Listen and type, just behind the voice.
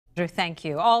Drew, thank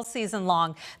you. All season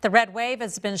long, the Red Wave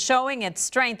has been showing its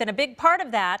strength, and a big part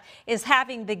of that is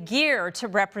having the gear to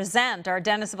represent. Our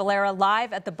Dennis Valera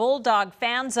live at the Bulldog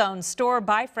Fan Zone store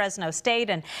by Fresno State,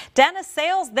 and Dennis,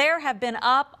 sales there have been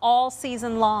up all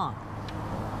season long.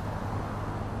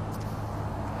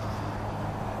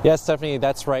 Yes, Stephanie,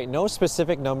 that's right. No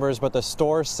specific numbers, but the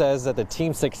store says that the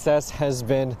team's success has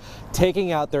been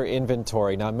taking out their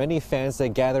inventory. Now, many fans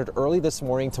that gathered early this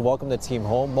morning to welcome the team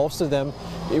home, most of them,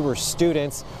 they were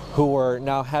students who were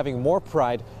now having more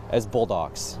pride as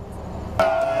Bulldogs.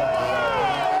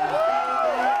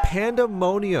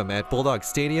 Pandemonium at Bulldog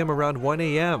Stadium around 1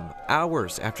 a.m.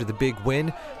 Hours after the big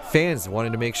win, fans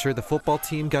wanted to make sure the football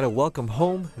team got a welcome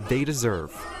home they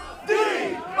deserve.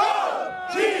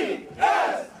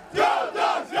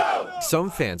 Some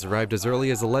fans arrived as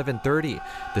early as 11:30.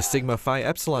 The Sigma Phi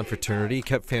Epsilon fraternity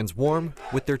kept fans warm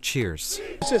with their cheers.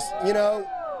 It's just,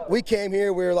 we came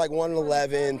here, we were like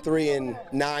 1-11, 3-9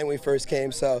 when we first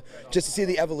came, so just to see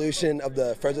the evolution of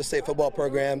the Fresno State football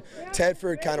program.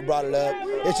 Tedford kind of brought it up.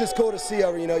 It's just cool to see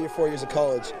over, your 4 years of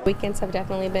college. Weekends have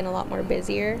definitely been a lot more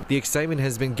busier. The excitement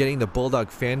has been getting the Bulldog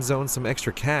Fan Zone some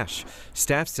extra cash.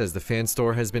 Staff says the fan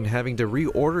store has been having to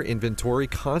reorder inventory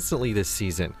constantly this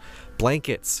season.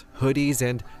 Blankets, hoodies,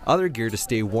 and other gear to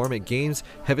stay warm at games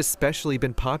have especially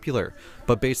been popular.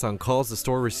 But based on calls the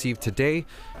store received today,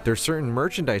 there's certain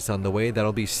merchandise on the way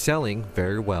that'll be selling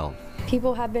very well.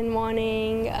 People have been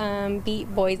wanting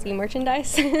Beat Boise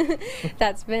merchandise.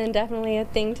 That's been definitely a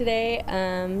thing today.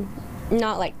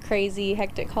 Not like crazy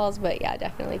hectic calls, but yeah,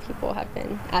 definitely people have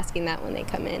been asking that when they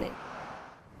come in.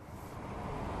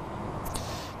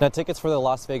 Now, tickets for the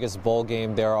Las Vegas Bowl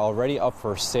game, they're already up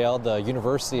for sale. The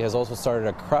university has also started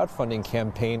a crowdfunding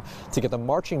campaign to get the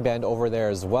marching band over there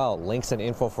as well. Links and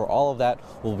info for all of that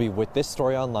will be with this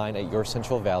story online at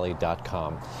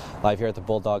yourcentralvalley.com. Live here at the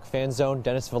Bulldog Fan Zone,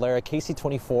 Dennis Valera,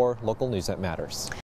 KC24, local news that matters.